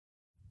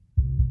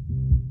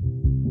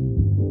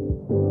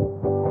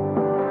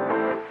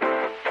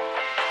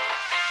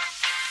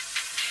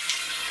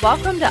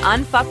Welcome to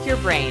Unfuck Your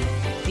Brain,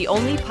 the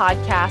only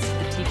podcast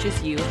that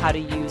teaches you how to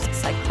use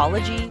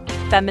psychology,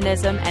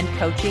 feminism, and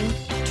coaching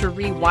to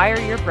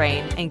rewire your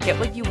brain and get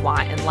what you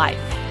want in life.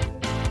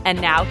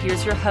 And now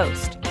here's your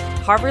host,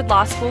 Harvard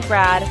Law School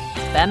grad,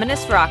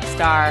 feminist rock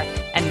star,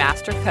 and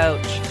master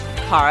coach,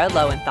 Kara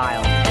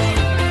Loewentheil.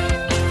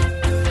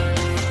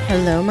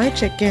 Hello, my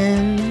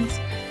chickens.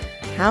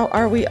 How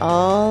are we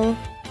all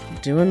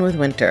doing with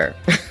winter?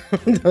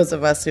 Those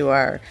of us who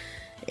are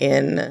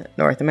in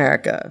North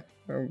America,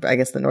 or I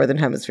guess the Northern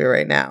Hemisphere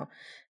right now.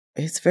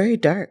 It's very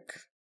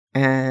dark.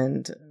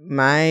 And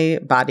my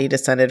body,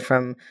 descended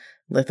from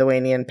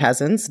Lithuanian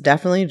peasants,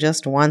 definitely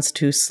just wants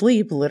to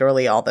sleep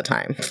literally all the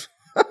time.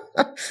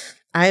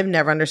 I have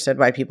never understood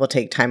why people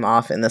take time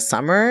off in the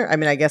summer. I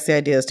mean, I guess the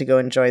idea is to go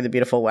enjoy the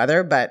beautiful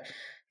weather, but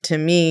to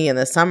me, in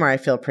the summer, I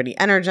feel pretty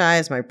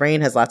energized. My brain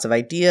has lots of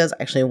ideas.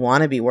 I actually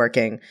want to be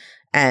working.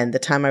 And the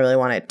time I really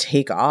want to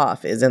take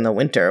off is in the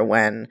winter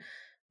when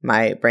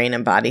my brain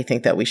and body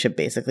think that we should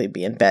basically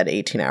be in bed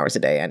 18 hours a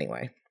day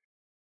anyway.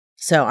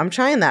 So I'm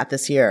trying that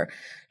this year,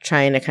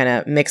 trying to kind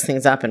of mix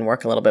things up and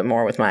work a little bit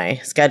more with my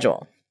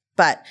schedule.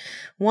 But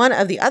one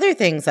of the other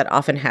things that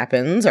often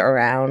happens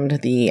around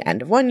the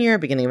end of one year,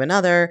 beginning of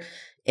another,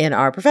 in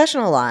our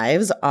professional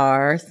lives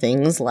are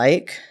things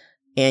like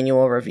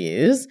annual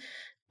reviews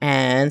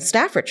and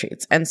staff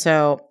retreats. And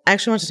so I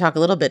actually want to talk a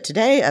little bit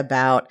today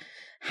about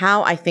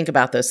how I think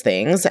about those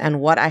things and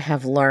what I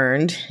have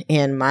learned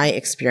in my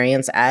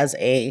experience as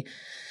a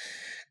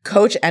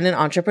coach and an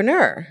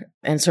entrepreneur,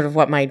 and sort of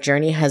what my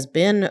journey has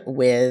been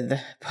with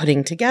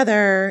putting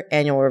together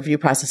annual review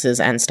processes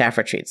and staff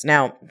retreats.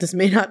 Now, this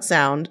may not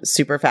sound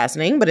super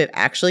fascinating, but it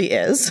actually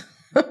is,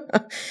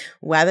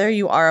 whether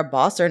you are a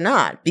boss or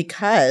not,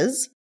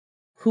 because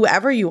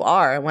whoever you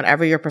are,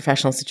 whatever your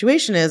professional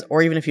situation is,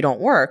 or even if you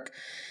don't work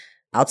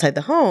outside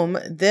the home,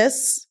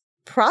 this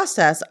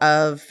process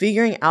of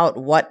figuring out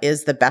what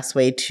is the best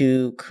way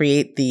to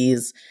create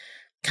these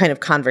kind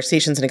of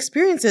conversations and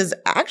experiences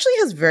actually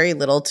has very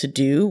little to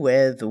do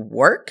with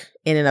work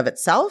in and of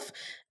itself.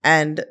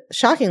 And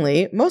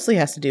shockingly, mostly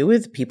has to do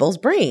with people's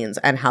brains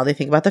and how they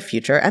think about the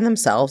future and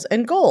themselves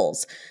and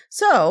goals.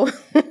 So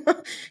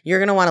you're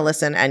going to want to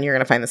listen and you're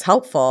going to find this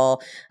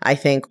helpful. I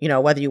think,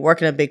 whether you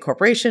work in a big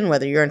corporation,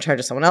 whether you're in charge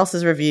of someone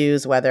else's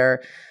reviews,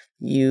 whether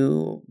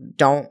you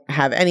don't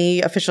have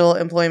any official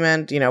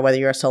employment, whether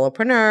you're a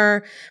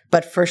solopreneur,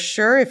 but for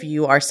sure, if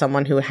you are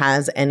someone who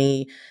has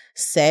any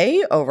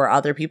say over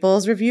other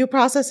people's review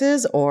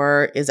processes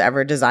or is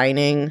ever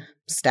designing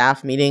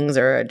staff meetings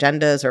or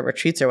agendas or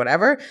retreats or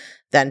whatever,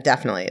 then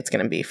definitely it's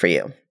going to be for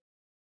you.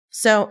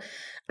 So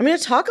I'm going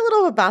to talk a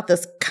little about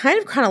this kind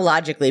of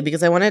chronologically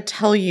because I want to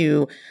tell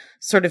you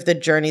sort of the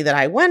journey that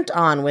I went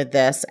on with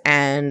this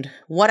and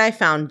what I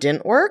found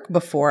didn't work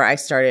before I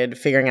started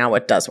figuring out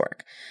what does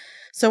work.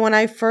 So when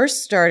I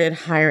first started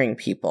hiring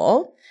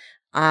people,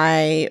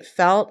 I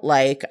felt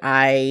like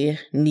I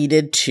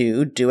needed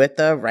to do it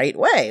the right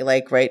way,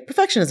 like right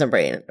perfectionism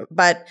brain.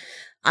 But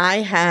I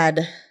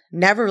had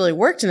never really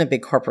worked in a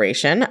big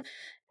corporation.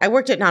 I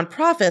worked at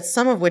nonprofits,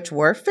 some of which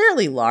were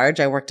fairly large.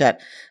 I worked at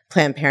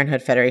Planned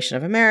Parenthood Federation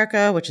of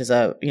America, which is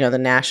the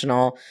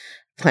national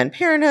Planned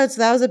Parenthood. So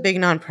that was a big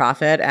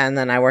nonprofit. And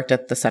then I worked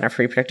at the Center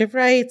for Reproductive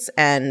Rights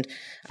and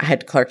I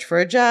had clerked for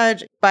a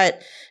judge,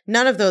 but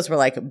none of those were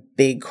like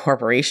big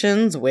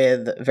corporations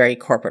with very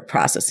corporate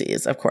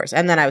processes, of course.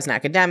 And then I was an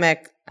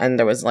academic and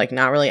there was like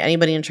not really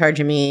anybody in charge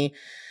of me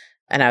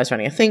and I was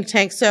running a think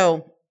tank.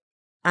 So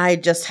I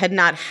just had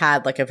not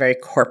had like a very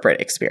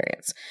corporate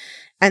experience.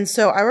 And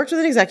so I worked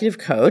with an executive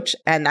coach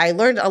and I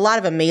learned a lot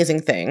of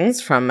amazing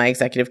things from my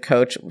executive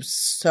coach. It was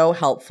so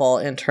helpful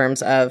in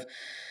terms of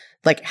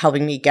like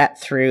helping me get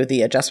through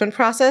the adjustment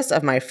process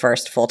of my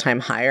first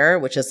full-time hire,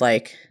 which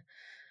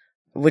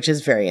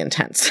is very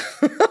intense.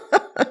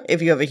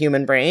 If you have a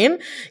human brain,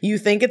 you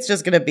think it's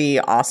just going to be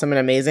awesome and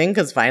amazing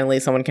because finally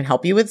someone can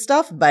help you with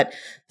stuff, but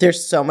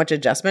there's so much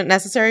adjustment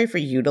necessary for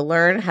you to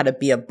learn how to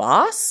be a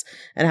boss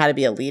and how to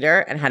be a leader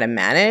and how to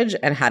manage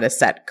and how to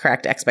set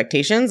correct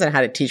expectations and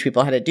how to teach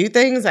people how to do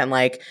things. And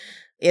like,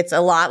 it's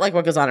a lot like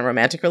what goes on in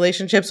romantic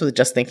relationships with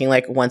just thinking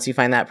like once you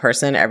find that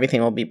person,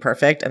 everything will be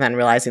perfect. And then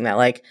realizing that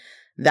like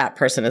that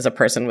person is a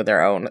person with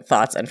their own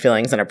thoughts and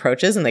feelings and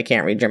approaches and they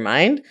can't read your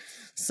mind.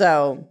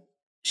 So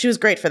she was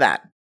great for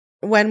that.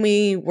 When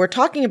we were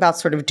talking about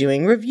sort of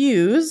doing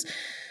reviews,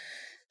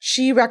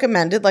 she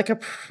recommended like a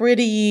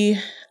pretty,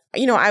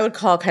 I would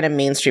call kind of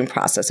mainstream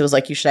process. It was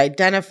like you should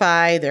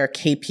identify their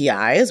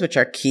KPIs, which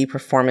are key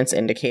performance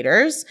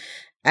indicators.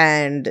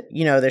 And,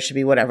 there should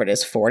be whatever it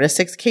is, 4 to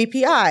 6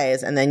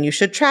 KPIs. And then you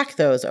should track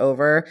those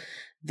over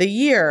the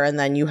year. And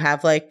then you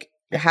have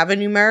a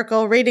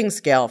numerical rating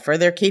scale for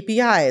their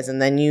KPIs.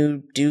 And then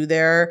you do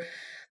their,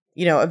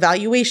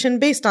 evaluation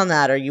based on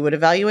that, or you would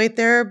evaluate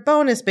their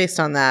bonus based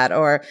on that.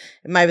 Or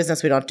in my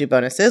business, we don't do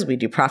bonuses. We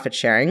do profit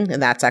sharing,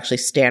 and that's actually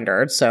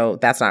standard. So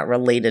that's not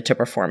related to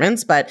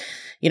performance, but,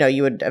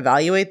 you would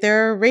evaluate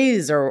their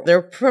raise or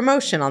their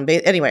promotion on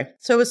anyway.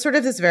 So it was sort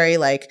of this very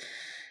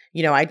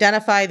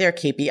identify their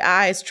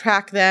KPIs,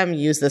 track them,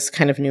 use this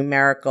kind of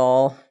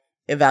numerical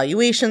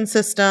evaluation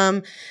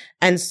system.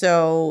 And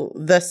so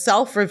the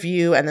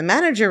self-review and the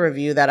manager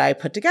review that I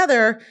put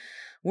together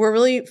were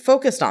really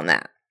focused on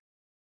that.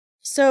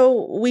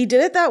 So we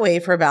did it that way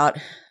for about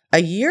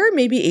a year,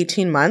 maybe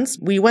 18 months.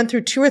 We went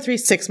through 2 or 3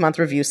 6-month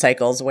review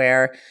cycles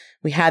where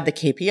we had the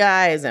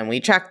KPIs and we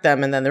tracked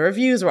them. And then the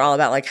reviews were all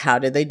about like, how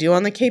did they do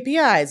on the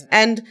KPIs?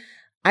 And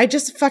I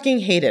just fucking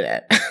hated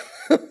it.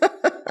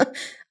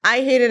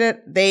 I hated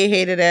it. They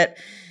hated it.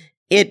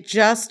 It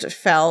just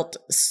felt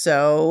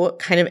so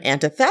kind of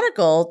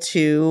antithetical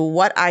to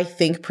what I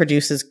think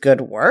produces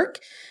good work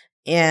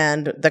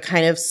and the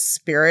kind of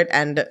spirit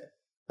and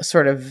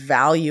sort of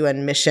value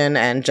and mission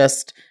and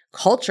just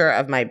culture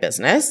of my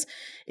business.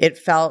 It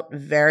felt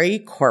very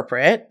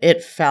corporate.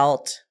 It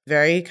felt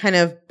very kind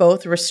of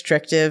both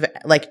restrictive,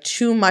 like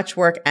too much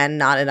work and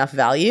not enough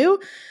value.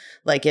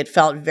 Like it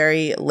felt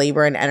very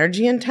labor and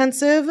energy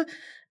intensive,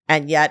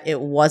 and yet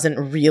it wasn't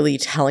really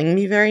telling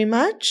me very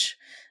much.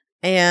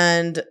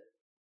 And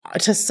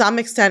to some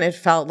extent, it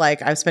felt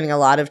like I was spending a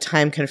lot of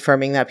time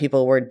confirming that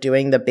people were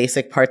doing the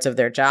basic parts of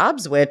their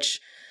jobs,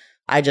 which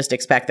I just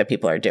expect that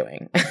people are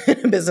doing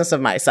in a business of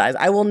my size.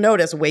 I will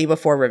notice way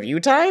before review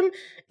time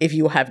if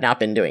you have not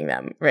been doing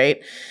them, right?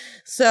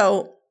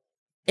 So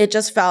it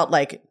just felt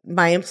like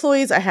my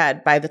employees,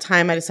 by the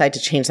time I decided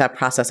to change that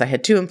process, I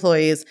had 2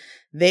 employees.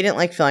 They didn't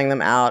like filling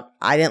them out.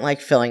 I didn't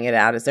like filling it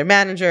out as their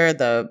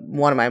manager.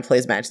 One of my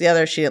employees managed the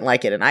other. She didn't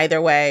like it in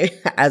either way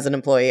as an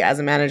employee, as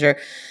a manager.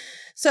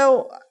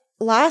 So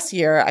last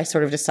year, I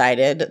sort of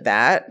decided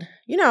that,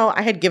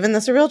 I had given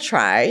this a real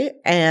try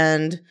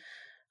and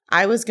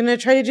I was going to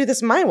try to do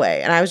this my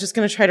way. And I was just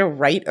going to try to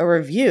write a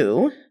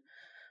review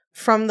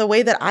from the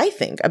way that I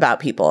think about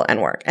people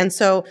and work. And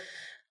so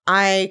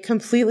I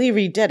completely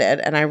redid it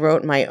and I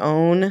wrote my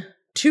own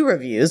 2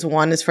 reviews.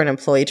 One is for an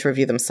employee to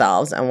review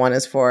themselves and one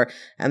is for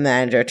a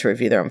manager to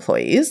review their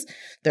employees,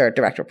 their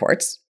direct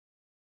reports.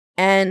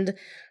 And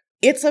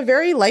it's a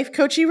very life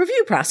coachy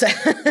review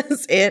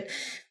process. It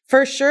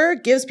for sure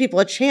gives people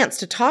a chance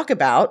to talk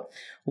about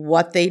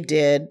what they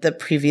did the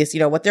previous,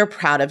 what they're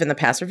proud of in the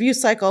past review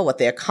cycle, what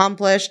they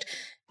accomplished.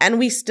 And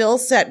we still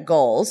set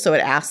goals. So it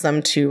asks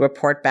them to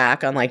report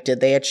back on did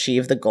they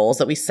achieve the goals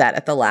that we set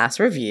at the last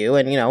review?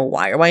 And,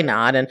 why or why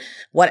not? And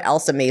what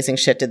else amazing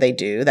shit did they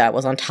do that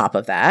was on top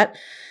of that?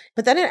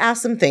 But then it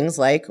asks them things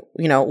like,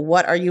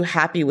 what are you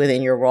happy with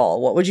in your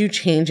role? What would you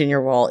change in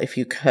your role if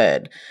you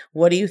could?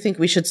 What do you think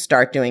we should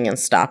start doing and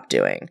stop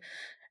doing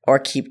or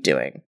keep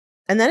doing?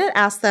 And then it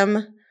asks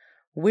them,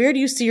 where do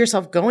you see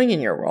yourself going in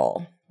your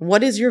role?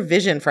 What is your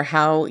vision for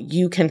how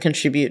you can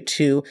contribute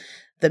to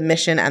the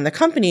mission and the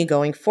company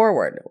going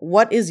forward?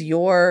 What is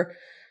your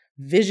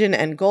vision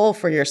and goal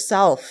for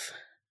yourself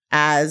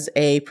as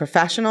a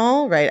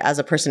professional, right? As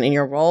a person in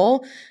your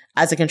role,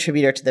 as a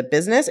contributor to the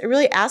business? It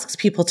really asks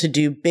people to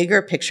do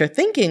bigger picture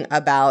thinking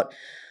about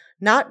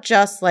not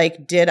just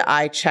did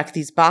I check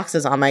these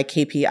boxes on my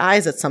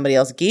KPIs that somebody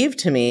else gave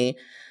to me,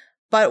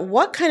 but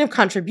what kind of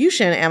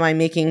contribution am I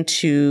making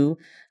to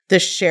the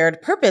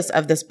shared purpose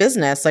of this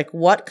business?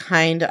 What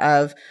kind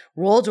of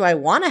role do I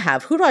want to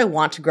have? Who do I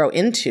want to grow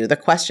into? The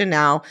question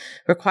now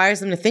requires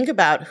them to think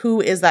about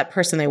who is that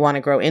person they want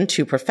to grow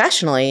into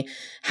professionally?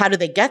 How do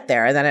they get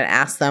there? And then it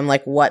asks them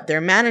what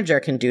their manager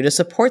can do to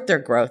support their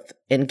growth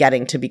in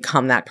getting to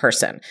become that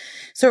person.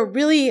 So it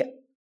really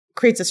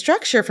creates a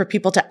structure for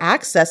people to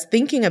access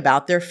thinking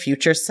about their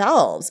future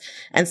selves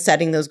and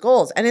setting those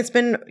goals. And it's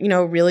been,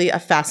 really a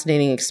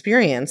fascinating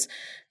experience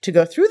to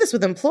go through this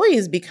with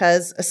employees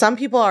because some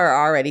people are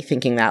already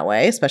thinking that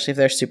way, especially if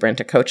they're super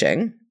into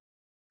coaching.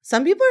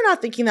 Some people are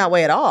not thinking that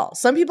way at all.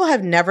 Some people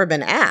have never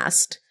been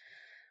asked,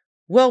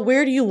 well,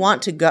 where do you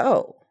want to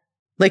go?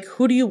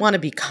 Who do you want to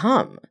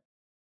become?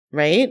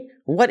 Right?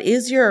 What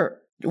is your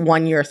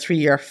 1 year, 3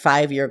 year,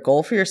 5 year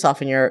goal for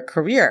yourself in your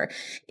career?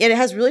 It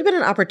has really been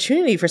an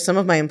opportunity for some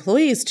of my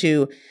employees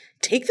to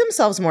take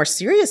themselves more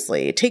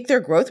seriously, take their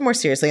growth more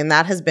seriously. And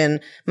that has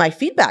been my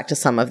feedback to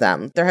some of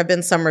them. There have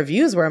been some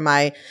reviews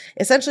where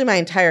essentially my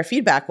entire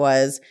feedback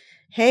was,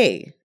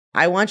 hey,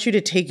 I want you to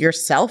take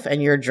yourself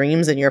and your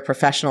dreams and your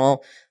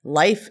professional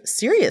life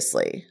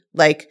seriously.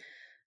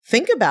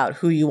 Think about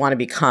who you want to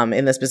become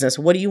in this business.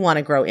 What do you want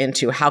to grow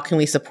into? How can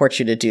we support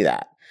you to do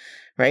that?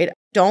 Right?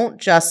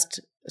 Don't just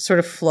sort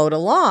of float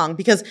along,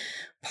 because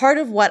part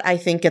of what I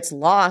think gets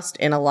lost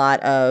in a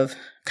lot of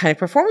kind of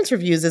performance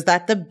reviews is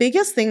that the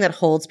biggest thing that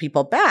holds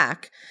people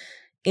back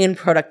in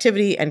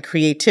productivity and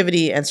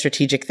creativity and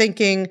strategic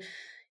thinking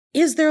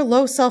is their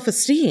low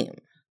self-esteem,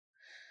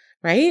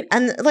 right?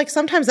 And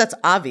sometimes that's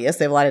obvious.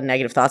 They have a lot of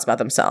negative thoughts about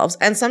themselves.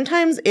 And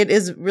sometimes it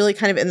is really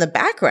kind of in the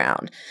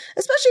background,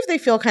 especially if they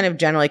feel kind of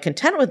generally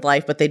content with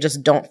life, but they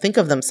just don't think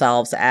of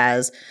themselves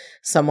as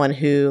someone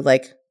who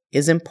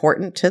is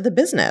important to the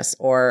business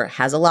or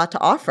has a lot to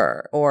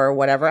offer or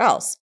whatever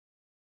else.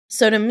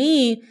 So to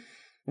me,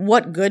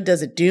 what good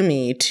does it do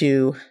me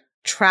to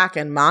track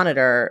and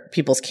monitor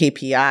people's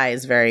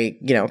KPIs very,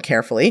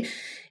 carefully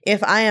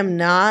if I am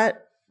not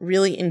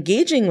really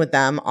engaging with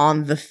them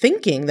on the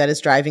thinking that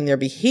is driving their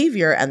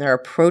behavior and their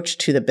approach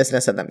to the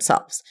business and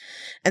themselves.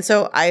 And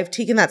so I've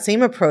taken that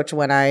same approach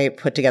when I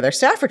put together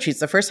staff retreats.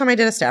 The first time I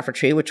did a staff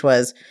retreat, which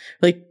was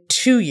really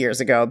 2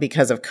 years ago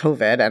because of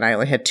COVID, and I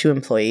only had 2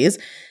 employees.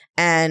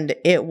 And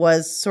it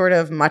was sort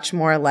of much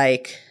more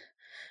like,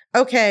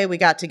 okay, we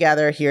got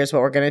together. Here's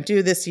what we're going to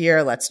do this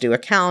year. Let's do a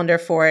calendar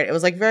for it. It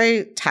was like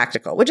very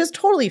tactical, which is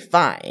totally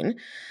fine.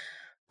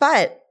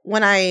 But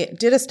when I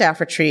did a staff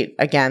retreat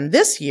again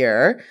this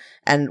year,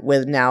 and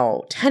with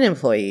now 10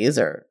 employees,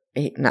 or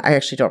 8, I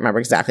actually don't remember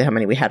exactly how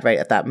many we had right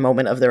at that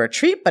moment of the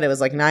retreat, but it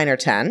was like 9 or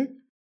 10.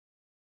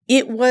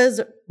 It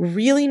was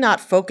really not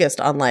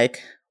focused on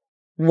like,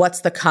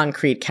 what's the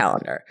concrete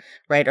calendar,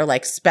 right? Or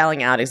like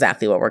spelling out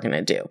exactly what we're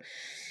going to do.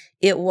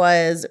 It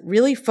was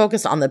really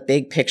focused on the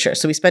big picture.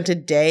 So we spent a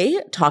day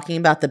talking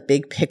about the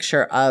big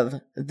picture of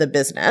the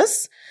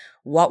business.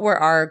 What were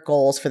our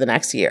goals for the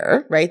next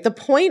year, right? The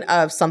point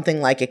of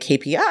something like a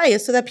KPI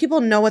is so that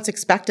people know what's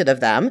expected of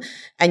them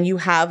and you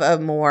have a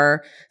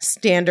more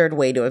standard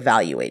way to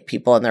evaluate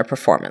people and their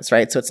performance,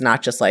 right? So it's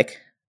not just like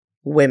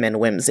women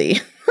whimsy.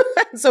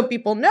 So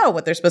people know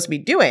what they're supposed to be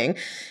doing.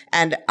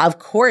 And of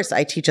course,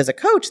 I teach as a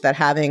coach that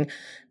having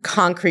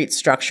concrete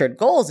structured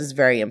goals is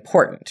very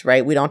important,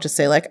 right? We don't just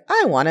say like,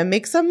 I want to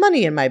make some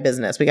money in my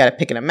business. We got to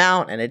pick an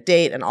amount and a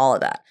date and all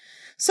of that.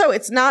 So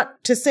it's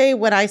not to say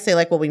when I say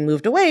like, well, we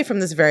moved away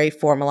from this very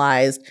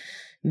formalized,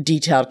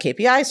 detailed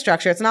KPI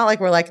structure. It's not like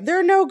we're like, there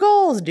are no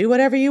goals, do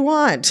whatever you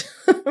want,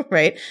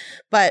 right?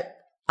 But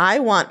I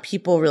want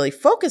people really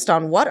focused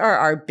on what are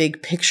our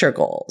big picture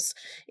goals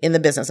in the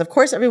business. Of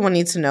course, everyone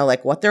needs to know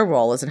like what their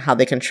role is and how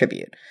they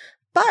contribute.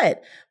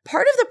 But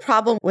part of the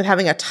problem with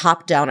having a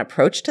top-down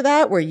approach to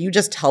that, where you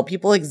just tell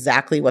people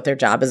exactly what their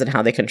job is and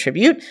how they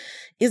contribute,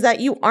 is that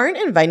you aren't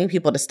inviting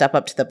people to step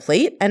up to the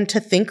plate and to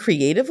think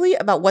creatively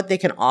about what they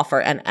can offer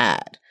and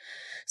add.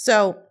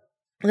 So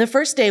the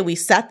first day we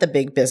set the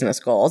big business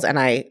goals, and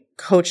I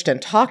coached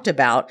and talked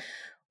about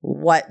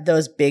what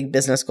those big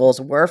business goals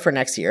were for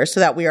next year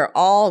so that we are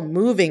all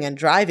moving and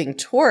driving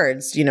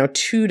towards,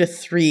 2 to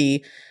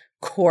 3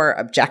 core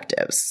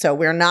objectives. So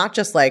we're not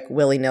just like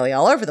willy-nilly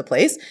all over the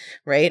place,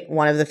 right?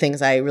 One of the things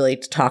I really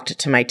talked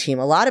to my team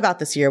a lot about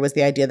this year was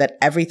the idea that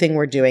everything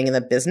we're doing in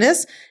the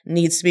business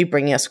needs to be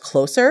bringing us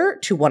closer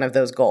to one of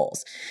those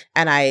goals.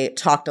 And I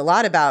talked a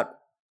lot about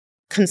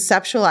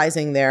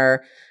conceptualizing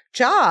their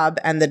job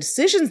and the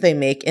decisions they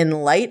make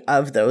in light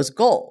of those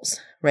goals,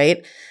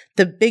 right?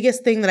 The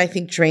biggest thing that I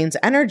think drains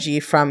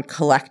energy from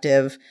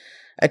collective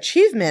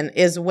achievement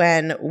is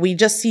when we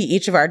just see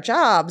each of our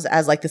jobs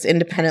as like this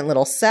independent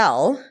little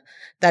cell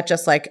that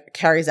just like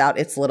carries out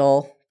its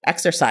little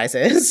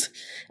exercises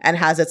and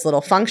has its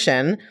little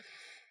function,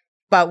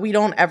 but we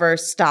don't ever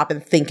stop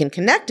and think and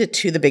connect it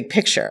to the big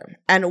picture.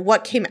 And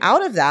what came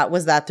out of that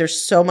was that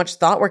there's so much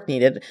thought work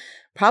needed,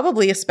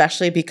 probably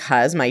especially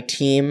because my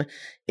team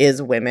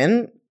is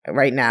women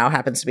right now,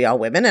 happens to be all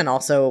women, and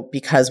also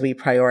because we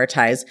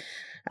prioritize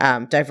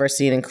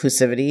diversity and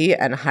inclusivity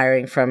and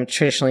hiring from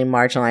traditionally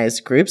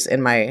marginalized groups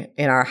in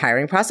our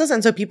hiring process.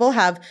 And so people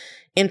have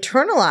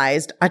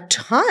internalized a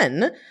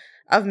ton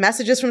of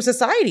messages from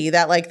society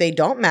that like they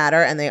don't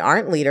matter and they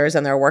aren't leaders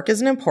and their work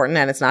isn't important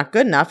and it's not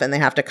good enough and they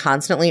have to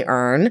constantly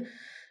earn,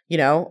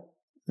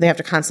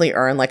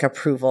 like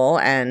approval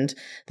and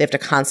they have to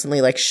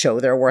constantly like show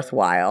they're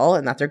worthwhile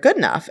and that they're good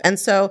enough. And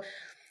so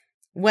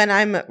when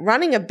I'm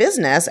running a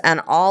business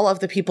and all of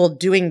the people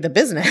doing the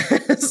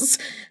business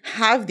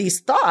have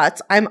these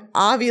thoughts, I'm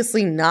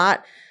obviously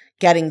not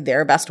getting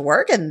their best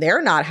work and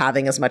they're not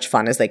having as much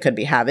fun as they could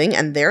be having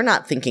and they're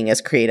not thinking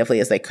as creatively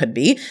as they could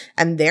be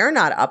and they're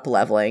not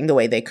up-leveling the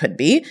way they could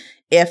be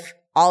if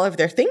all of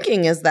their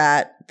thinking is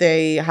that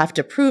they have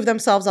to prove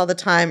themselves all the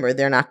time or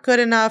they're not good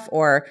enough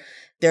or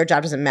their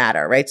job doesn't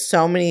matter, right?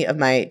 So many of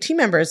my team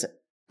members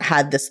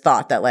had this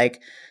thought that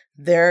like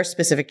their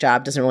specific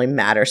job doesn't really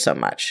matter so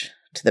much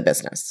to the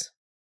business.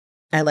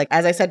 And like,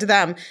 as I said to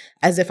them,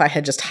 as if I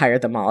had just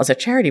hired them all as a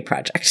charity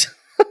project.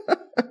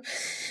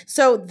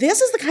 So this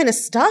is the kind of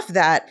stuff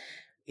that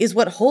is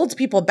what holds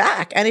people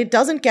back. And it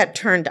doesn't get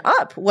turned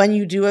up when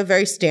you do a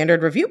very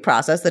standard review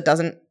process that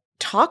doesn't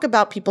talk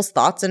about people's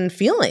thoughts and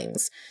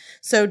feelings.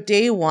 So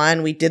day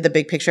one, we did the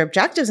big picture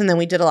objectives, and then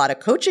we did a lot of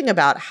coaching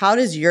about how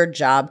does your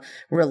job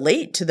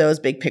relate to those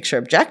big picture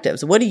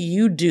objectives? What do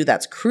you do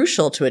that's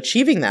crucial to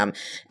achieving them?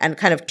 And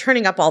kind of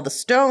turning up all the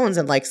stones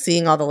and like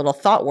seeing all the little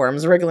thought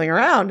worms wriggling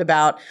around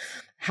about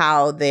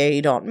how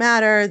they don't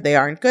matter, they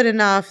aren't good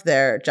enough,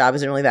 their job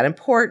isn't really that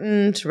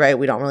important, right?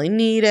 We don't really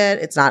need it.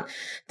 It's not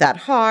that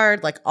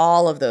hard, like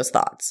all of those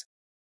thoughts.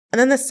 And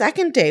then the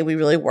second day, we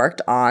really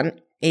worked on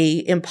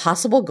a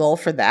impossible goal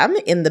for them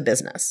in the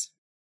business.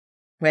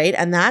 Right.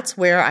 And that's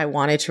where I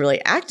wanted to really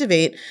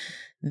activate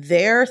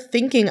their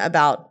thinking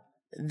about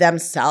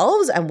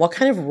themselves and what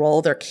kind of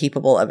role they're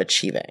capable of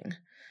achieving.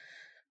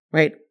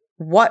 Right.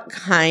 What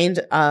kind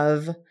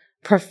of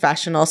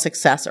professional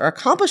success or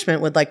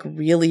accomplishment would like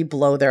really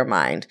blow their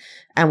mind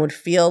and would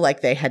feel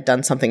like they had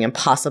done something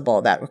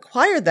impossible that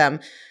required them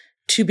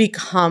to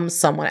become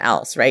someone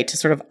else, right? To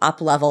sort of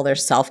up-level their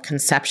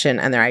self-conception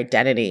and their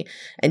identity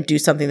and do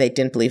something they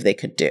didn't believe they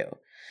could do.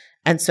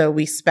 And so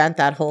we spent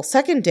that whole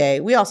second day.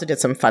 We also did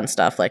some fun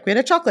stuff. Like we had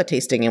a chocolate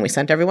tasting and we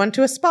sent everyone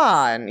to a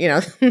spa and,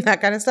 that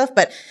kind of stuff.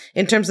 But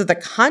in terms of the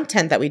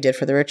content that we did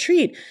for the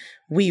retreat,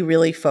 we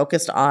really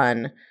focused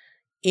on,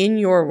 in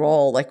your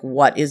role, like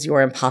what is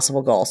your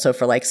impossible goal? So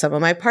for like some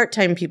of my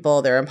part-time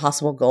people, their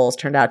impossible goals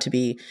turned out to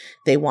be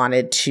they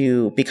wanted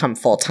to become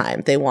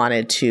full-time. They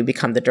wanted to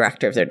become the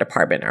director of their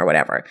department or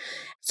whatever.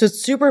 So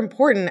it's super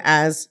important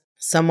as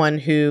someone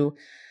who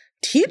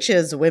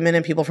teaches women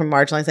and people from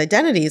marginalized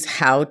identities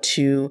how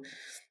to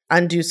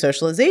undo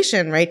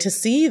socialization, right? To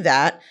see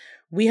that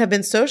we have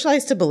been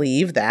socialized to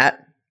believe that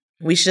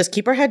we should just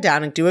keep our head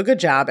down and do a good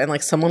job and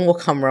like someone will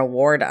come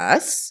reward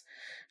us,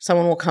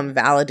 someone will come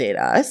validate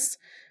us,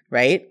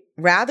 right?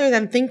 Rather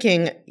than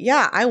thinking,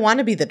 yeah, I want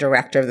to be the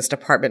director of this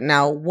department.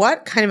 Now,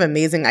 what kind of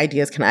amazing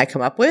ideas can I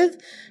come up with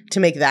to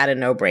make that a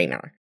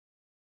no-brainer?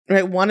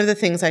 Right? One of the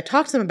things I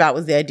talked to them about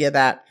was the idea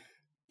that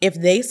if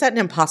they set an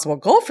impossible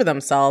goal for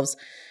themselves,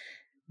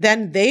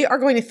 then they are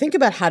going to think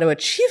about how to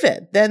achieve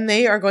it. Then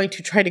they are going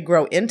to try to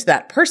grow into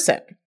that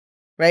person,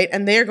 right?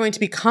 And they are going to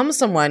become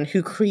someone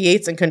who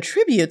creates and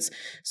contributes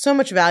so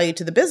much value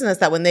to the business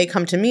that when they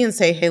come to me and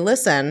say, hey,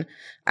 listen,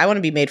 I want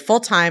to be made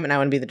full-time and I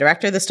want to be the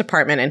director of this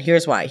department. And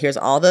here's why. Here's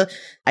all the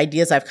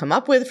ideas I've come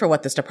up with for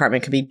what this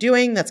department could be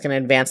doing that's going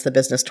to advance the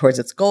business towards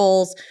its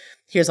goals.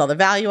 Here's all the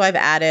value I've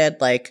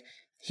added. Like,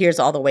 here's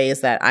all the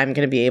ways that I'm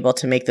going to be able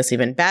to make this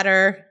even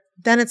better.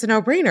 Then it's a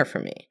no-brainer for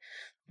me.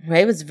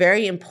 Right? It was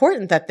very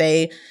important that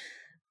they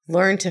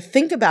learn to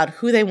think about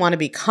who they want to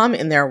become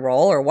in their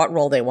role or what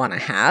role they want to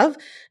have,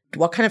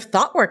 what kind of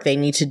thought work they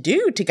need to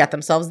do to get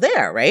themselves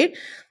there, right?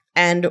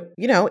 And,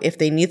 if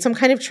they need some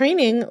kind of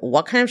training,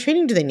 what kind of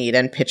training do they need?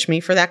 And pitch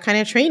me for that kind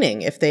of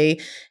training. If they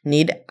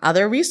need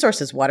other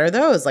resources, what are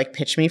those? Like,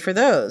 pitch me for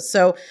those.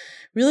 So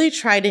really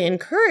try to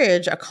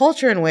encourage a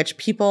culture in which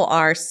people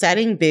are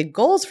setting big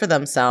goals for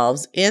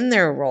themselves in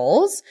their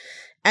roles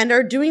and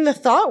are doing the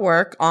thought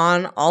work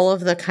on all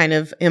of the kind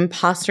of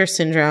imposter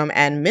syndrome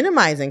and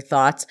minimizing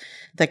thoughts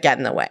that get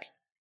in the way.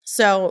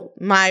 So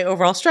my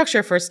overall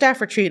structure for a staff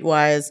retreat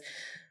was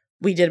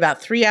we did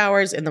about 3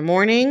 hours in the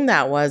morning.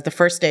 That was the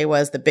first day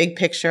was the big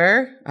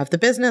picture of the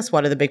business.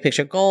 What are the big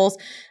picture goals?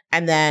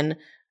 And then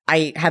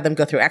I had them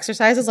go through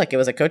exercises like it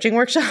was a coaching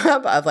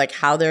workshop of like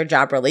how their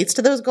job relates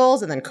to those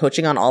goals and then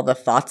coaching on all the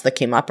thoughts that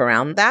came up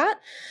around that.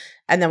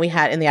 And then we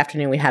had, in the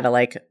afternoon, we had a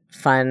like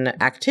fun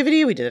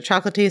activity. We did a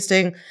chocolate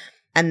tasting.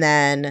 And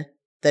then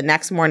the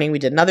next morning we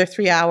did another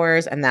 3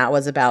 hours. And that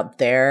was about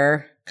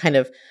their kind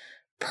of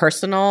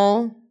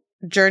personal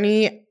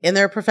journey in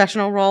their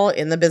professional role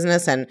in the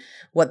business and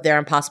what their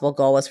impossible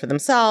goal was for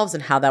themselves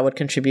and how that would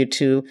contribute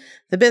to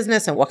the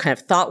business and what kind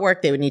of thought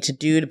work they would need to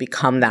do to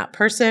become that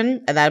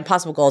person. And that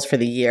impossible goal is for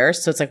the year.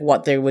 So it's like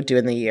what they would do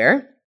in the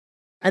year.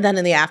 And then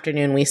in the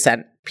afternoon, we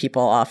sent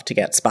people off to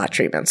get spot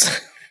treatments.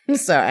 We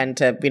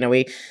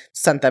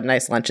sent them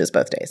nice lunches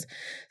both days.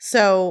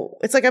 So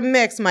it's like a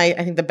mix. I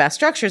think the best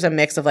structure is a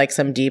mix of like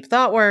some deep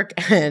thought work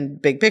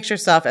and big picture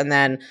stuff and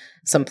then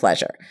some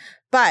pleasure.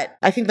 But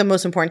I think the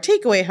most important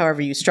takeaway,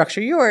 however you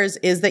structure yours,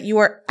 is that you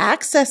are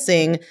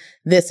accessing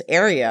this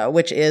area,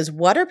 which is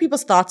what are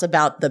people's thoughts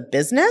about the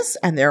business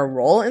and their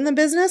role in the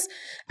business?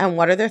 And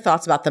what are their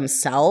thoughts about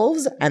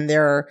themselves and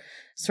their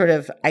sort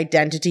of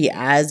identity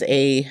as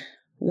a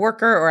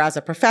worker or as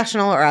a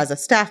professional or as a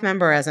staff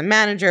member, or as a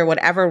manager,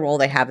 whatever role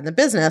they have in the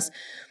business,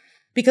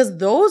 because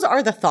those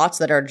are the thoughts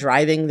that are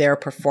driving their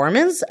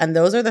performance. And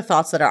those are the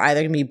thoughts that are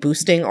either going to be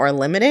boosting or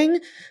limiting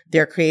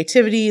their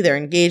creativity, their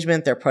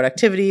engagement, their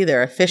productivity,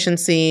 their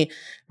efficiency,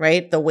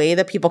 right? The way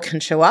that people can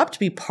show up to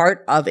be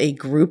part of a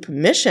group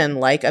mission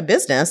like a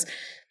business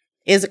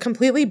is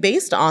completely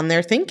based on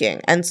their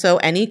thinking. And so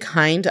any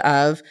kind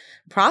of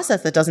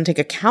process that doesn't take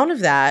account of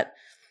that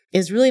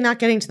is really not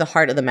getting to the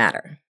heart of the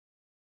matter.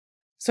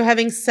 So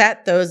having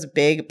set those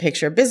big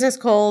picture business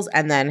goals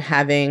and then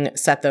having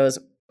set those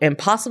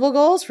impossible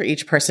goals for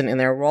each person in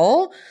their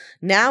role,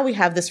 now we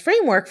have this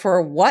framework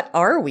for what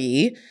are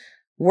we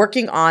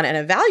working on and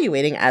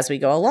evaluating as we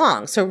go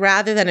along. So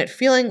rather than it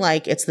feeling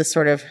like it's this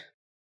sort of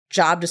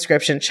job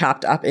description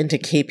chopped up into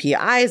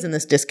KPIs in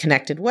this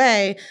disconnected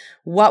way,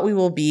 what we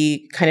will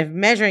be kind of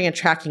measuring and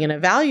tracking and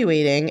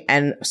evaluating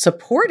and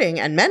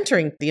supporting and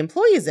mentoring the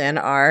employees in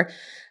are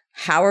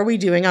how are we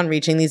doing on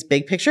reaching these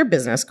big picture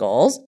business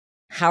goals?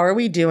 How are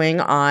we doing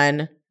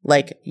on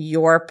like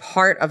your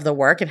part of the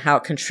work and how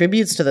it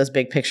contributes to those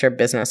big picture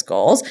business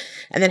goals?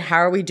 And then how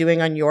are we doing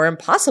on your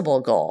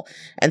impossible goal?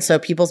 And so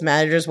people's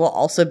managers will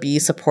also be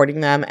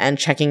supporting them and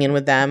checking in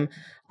with them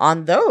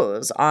on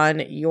those, on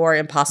your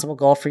impossible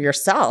goal for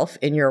yourself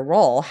in your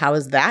role. How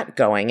is that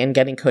going? And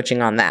getting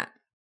coaching on that.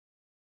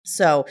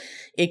 So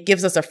it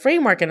gives us a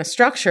framework and a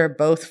structure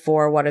both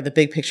for what are the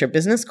big picture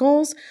business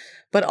goals,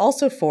 but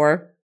also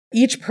for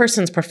each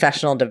person's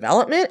professional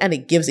development. And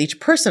it gives each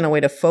person a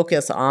way to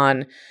focus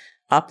on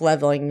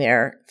up-leveling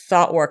their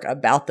thought work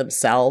about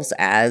themselves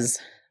as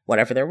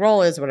whatever their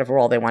role is, whatever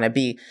role they want to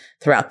be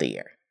throughout the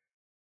year.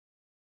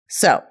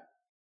 So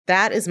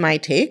that is my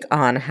take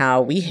on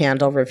how we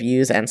handle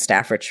reviews and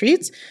staff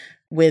retreats,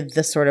 with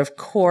the sort of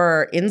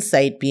core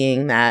insight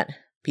being that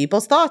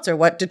people's thoughts are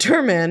what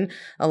determine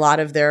a lot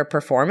of their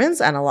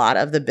performance and a lot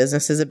of the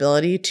business's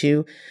ability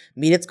to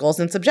meet its goals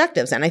and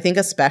objectives. And I think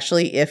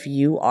especially if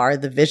you are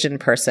the vision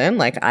person,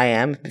 like I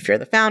am, if you're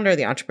the founder,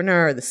 the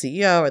entrepreneur, or the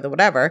CEO, or the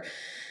whatever,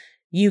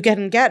 you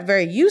can get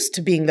very used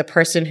to being the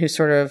person who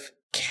sort of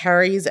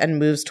carries and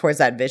moves towards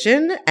that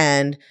vision.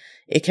 And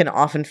it can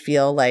often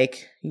feel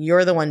like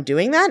you're the one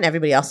doing that and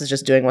everybody else is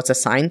just doing what's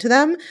assigned to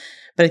them.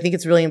 But I think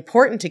it's really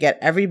important to get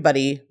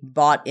everybody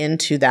bought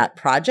into that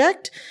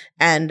project.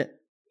 And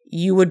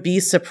you would be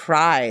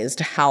surprised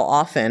how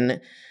often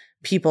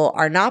people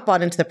are not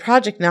bought into the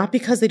project, not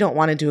because they don't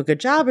want to do a good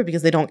job or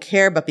because they don't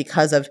care, but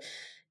because of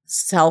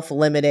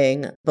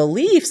self-limiting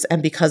beliefs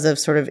and because of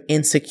sort of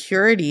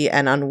insecurity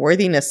and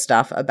unworthiness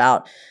stuff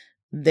about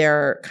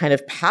their kind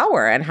of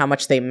power and how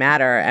much they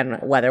matter and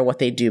whether what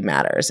they do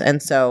matters.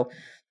 And so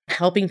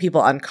helping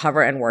people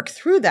uncover and work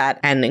through that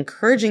and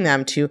encouraging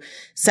them to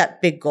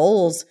set big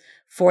goals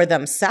for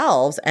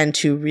themselves and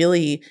to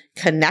really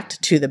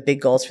connect to the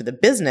big goals for the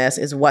business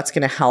is what's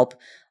going to help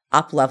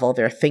up-level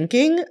their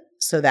thinking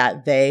so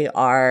that they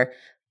are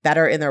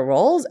better in their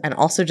roles and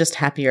also just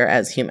happier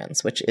as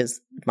humans, which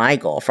is my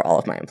goal for all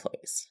of my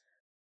employees.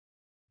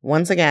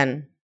 Once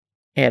again,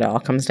 it all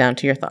comes down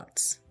to your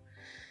thoughts.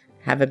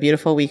 Have a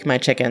beautiful week, my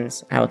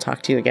chickens. I will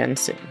talk to you again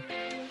soon.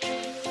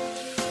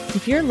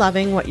 If you're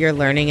loving what you're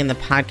learning in the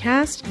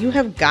podcast, you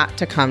have got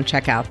to come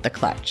check out The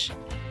Clutch.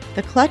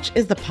 The Clutch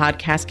is the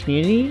podcast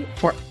community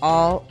for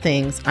all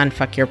things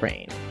Unfuck Your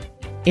Brain.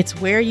 It's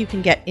where you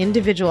can get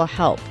individual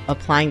help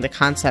applying the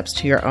concepts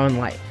to your own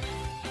life.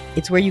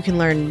 It's where you can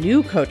learn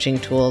new coaching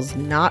tools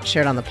not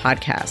shared on the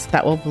podcast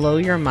that will blow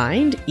your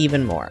mind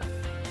even more.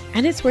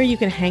 And it's where you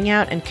can hang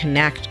out and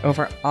connect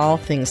over all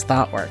things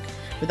thought work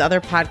with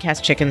other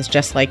podcast chickens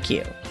just like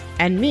you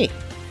and me.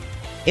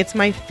 It's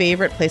my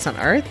favorite place on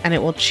earth, and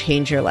it will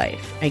change your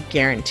life. I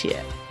guarantee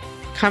it.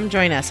 Come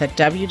join us at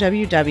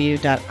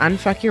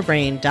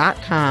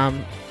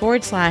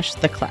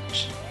www.unfuckyourbrain.com/The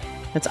Clutch.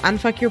 That's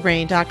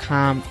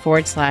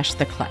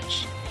unfuckyourbrain.com/The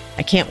Clutch.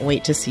 I can't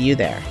wait to see you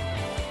there.